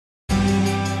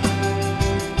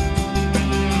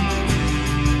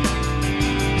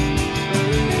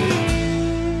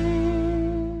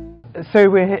So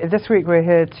this week we're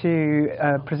here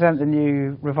to present the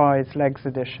new revised legs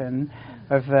edition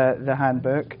of the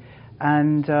handbook,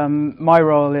 and my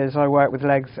role is I work with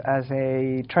legs as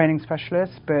a training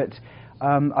specialist, but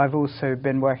I've also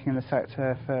been working in the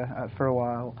sector for a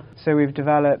while. So we've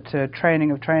developed a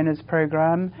training of trainers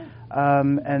program,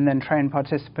 and then train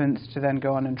participants to then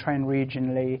go on and train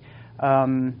regionally,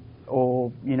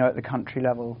 or at the country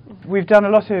level. We've done a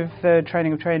lot of the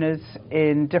training of trainers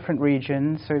in different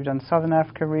regions. So we've done Southern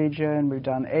Africa region, we've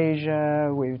done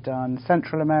Asia, we've done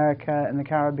Central America and the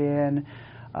Caribbean.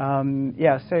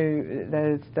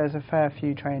 So there's a fair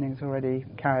few trainings already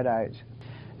carried out.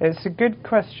 It's a good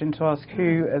question to ask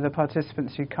who are the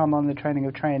participants who come on the training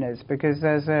of trainers, because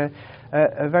there's a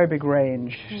very big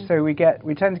range. So we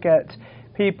tend to get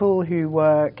people who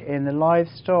work in the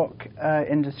livestock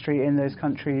industry in those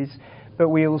countries, but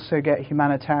we also get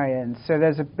humanitarians. So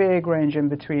there's a big range in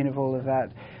between of all of that.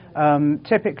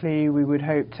 Typically, we would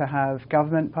hope to have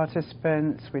government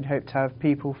participants, we'd hope to have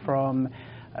people from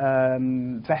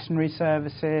veterinary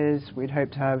services, we'd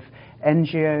hope to have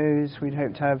NGOs, we'd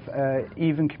hope to have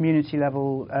even community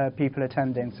level people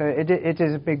attending. So it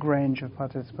is a big range of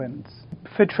participants.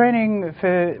 For training,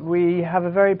 we have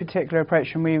a very particular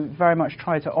approach, and we very much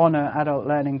try to honour adult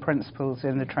learning principles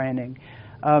in the training,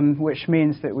 which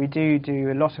means that we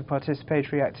do a lot of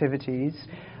participatory activities.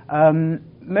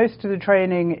 Most of the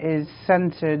training is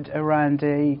centred around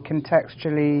a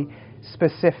contextually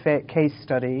specific case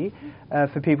study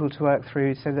for people to work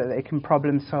through so that they can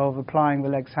problem solve applying the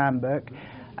legs handbook.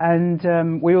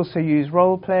 And we also use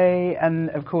role play and,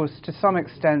 of course, to some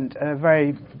extent, a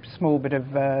very small bit of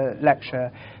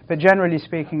lecture. But generally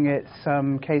speaking,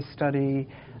 it's case study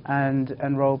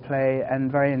and role play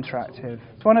and very interactive.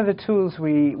 One of the tools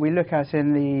we look at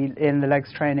in the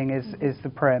legs training is the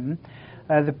PRIM.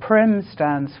 The PRIM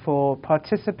stands for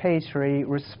Participatory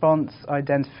Response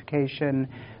Identification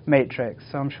Matrix.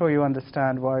 So I'm sure you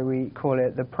understand why we call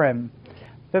it the PRIM.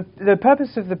 The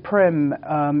purpose of the PRIM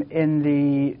in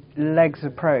the legs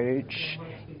approach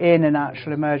in an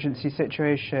actual emergency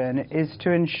situation is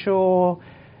to ensure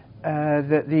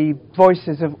that the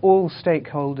voices of all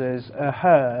stakeholders are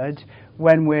heard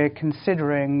when we're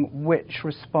considering which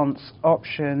response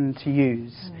option to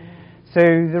use. So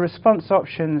the response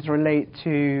options relate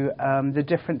to the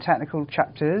different technical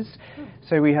chapters.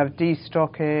 So we have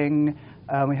destocking,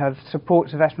 we have support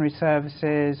to veterinary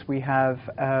services, we have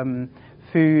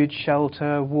food,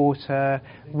 shelter, water,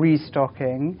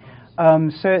 restocking.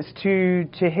 So it's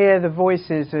to hear the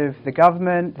voices of the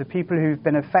government, the people who've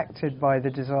been affected by the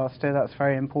disaster, that's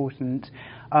very important,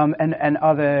 and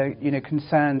other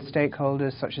concerned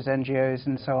stakeholders such as NGOs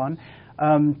and so on,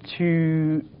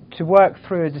 to work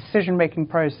through a decision-making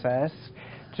process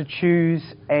to choose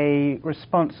a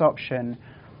response option.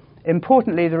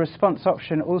 Importantly, the response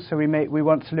option also we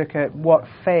want to look at what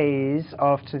phase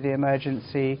after the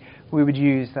emergency we would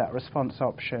use that response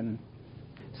option.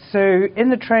 So in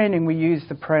the training we use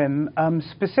the PRIM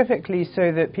specifically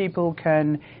so that people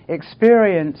can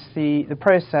experience the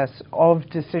process of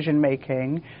decision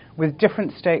making with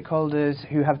different stakeholders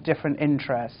who have different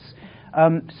interests.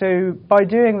 So by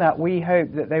doing that, we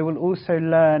hope that they will also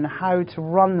learn how to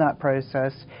run that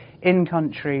process in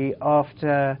country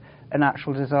after an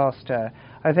actual disaster.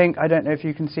 I don't know if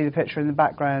you can see the picture in the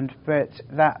background, but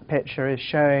that picture is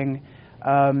showing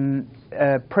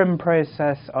a PRIM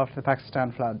process after the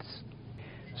Pakistan floods.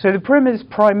 So the PRIM is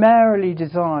primarily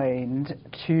designed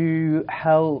to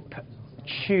help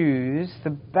choose the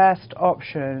best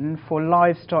option for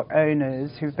livestock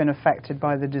owners who've been affected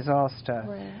by the disaster.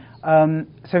 Right.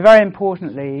 So very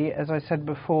importantly, as I said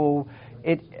before,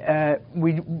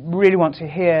 we really want to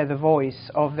hear the voice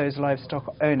of those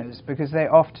livestock owners, because they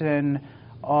often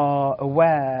are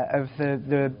aware of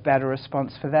the better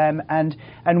response for them and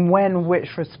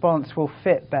which response will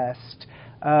fit best.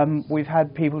 We've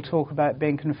had people talk about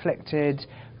being conflicted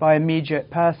by immediate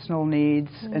personal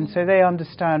needs, and so they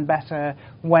understand better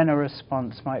when a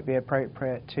response might be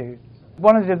appropriate too.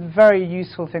 One of the very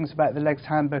useful things about the legs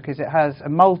handbook is it has a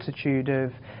multitude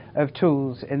of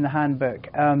tools in the handbook,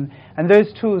 and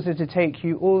those tools are to take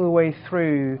you all the way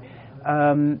through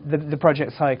the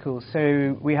project cycle.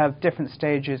 So we have different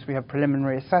stages. We have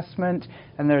preliminary assessment,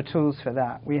 and there are tools for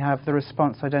that. We have the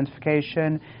response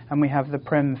identification, and we have the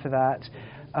PRIM for that.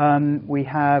 We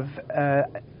have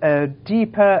a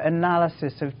deeper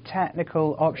analysis of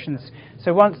technical options.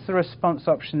 So once the response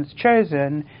option's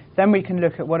chosen, then we can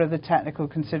look at what are the technical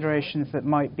considerations that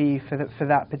might be for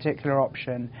that particular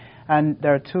option. And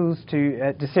there are tools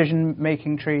to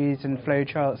decision-making trees and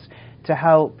flowcharts to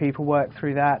help people work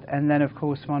through that, and then, of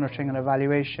course, monitoring and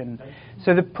evaluation.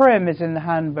 So the PRIM is in the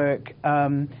handbook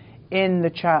in the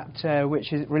chapter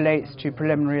which relates to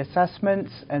preliminary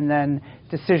assessments and then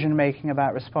decision-making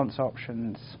about response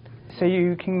options. So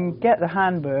you can get the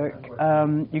handbook.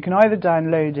 You can either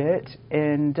download it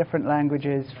in different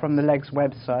languages from the LEGS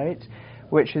website,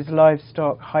 which is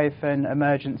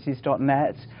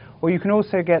livestock-emergencies.net, or you can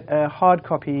also get a hard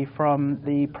copy from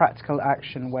the Practical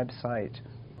Action website.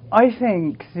 I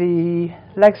think the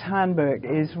LEGS handbook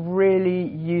is really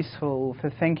useful for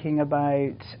thinking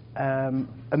about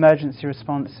emergency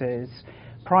responses,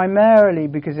 primarily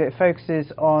because it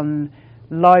focuses on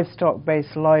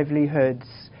livestock-based livelihoods.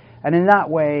 And in that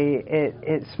way,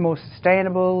 it's more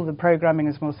sustainable, the programming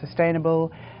is more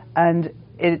sustainable, and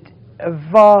a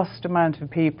vast amount of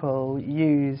people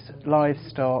use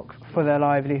livestock for their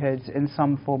livelihoods in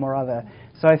some form or other.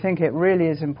 So I think it really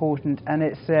is important, and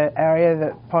it's an area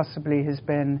that possibly has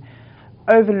been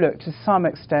overlooked to some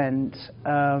extent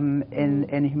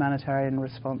in humanitarian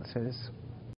responses.